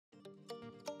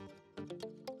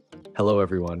Hello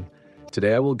everyone.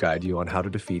 Today I will guide you on how to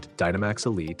defeat Dynamax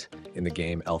Elite in the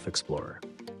game Explorer.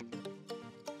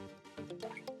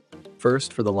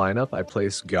 First, for the lineup, I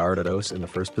place Gyarados in the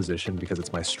first position because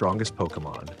it's my strongest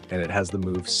Pokemon, and it has the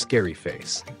move Scary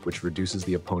Face, which reduces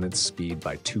the opponent's speed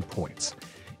by 2 points.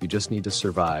 You just need to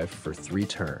survive for 3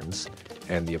 turns,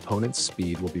 and the opponent's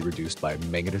speed will be reduced by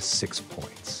 -6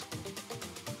 points.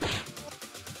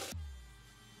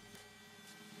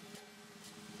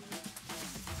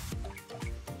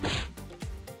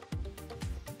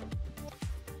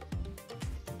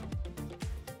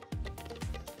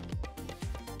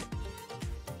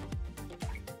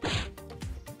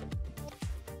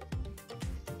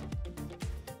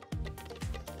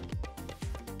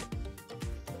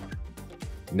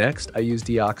 Next, I use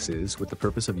Deoxys with the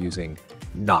purpose of using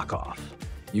Knockoff.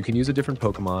 You can use a different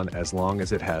Pokemon as long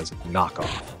as it has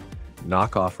Knockoff.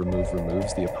 Knockoff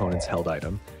removes the opponent's held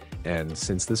item, and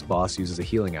since this boss uses a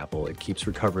healing apple, it keeps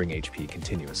recovering HP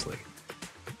continuously.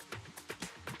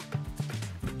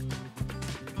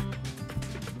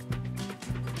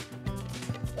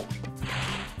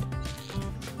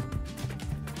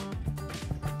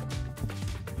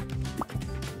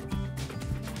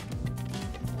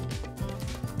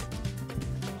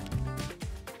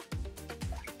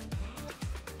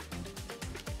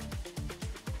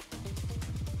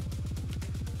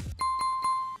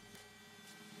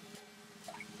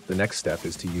 The next step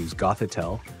is to use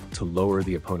Gothitelle to lower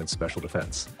the opponent's special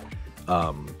defense.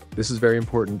 This is very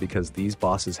important because these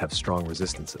bosses have strong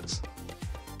resistances.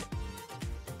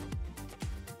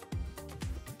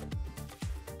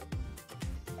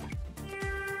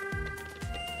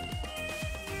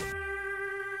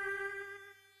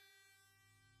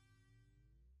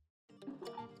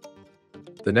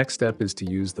 The next step is to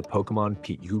use the Pokemon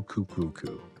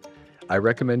Pyukukuku. I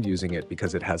recommend using it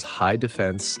because it has high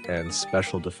defense and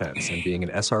special defense, and being an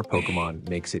SR Pokemon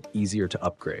makes it easier to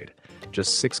upgrade.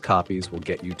 Just 6 copies will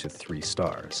get you to 3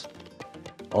 stars.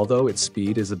 Although its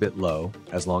speed is a bit low,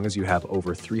 as long as you have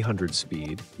over 300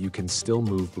 speed, you can still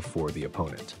move before the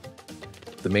opponent.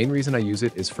 The main reason I use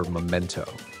it is for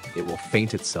Memento. It will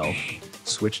feint itself,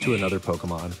 switch to another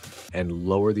Pokemon, and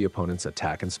lower the opponent's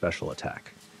attack and special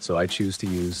attack. So I choose to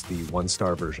use the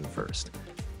 1-star version first.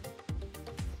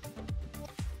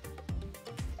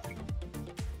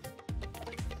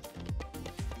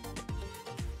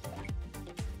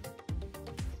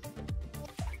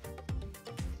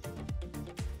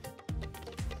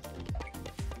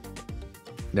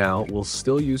 Now, we'll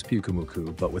still use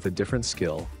Pyukumuku, but with a different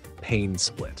skill, Pain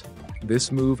Split.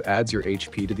 This move adds your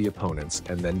HP to the opponent's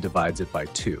and then divides it by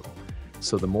 2.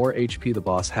 So the more HP the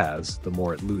boss has, the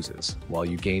more it loses, while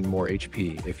you gain more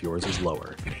HP if yours is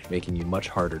lower, making you much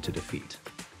harder to defeat.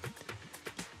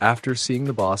 After seeing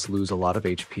the boss lose a lot of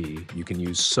HP, you can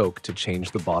use Soak to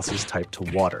change the boss's type to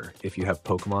water if you have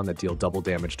Pokemon that deal double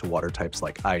damage to water types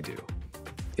like I do.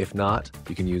 If not,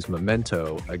 you can use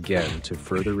Memento again to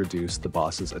further reduce the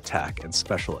boss's attack and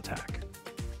special attack.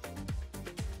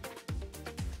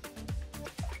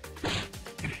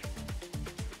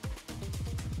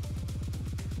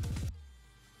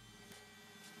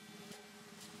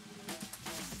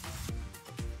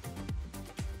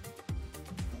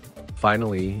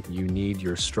 Finally, you need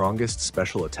your strongest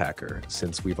special attacker,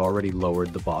 since we've already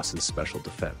lowered the boss's special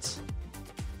defense.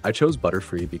 I chose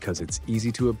Butterfree because it's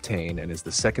easy to obtain and is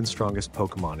the second strongest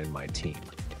Pokemon in my team.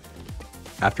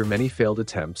 After many failed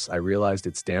attempts, I realized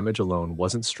its damage alone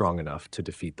wasn't strong enough to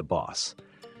defeat the boss,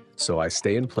 so I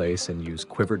stay in place and use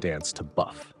Quiver Dance to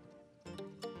buff.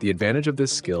 The advantage of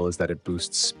this skill is that it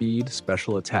boosts speed,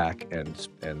 special attack,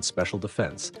 and special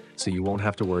defense, so you won't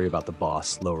have to worry about the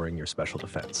boss lowering your special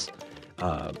defense.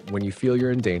 When you feel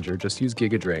you're in danger, just use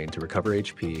Giga Drain to recover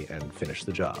HP and finish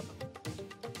the job.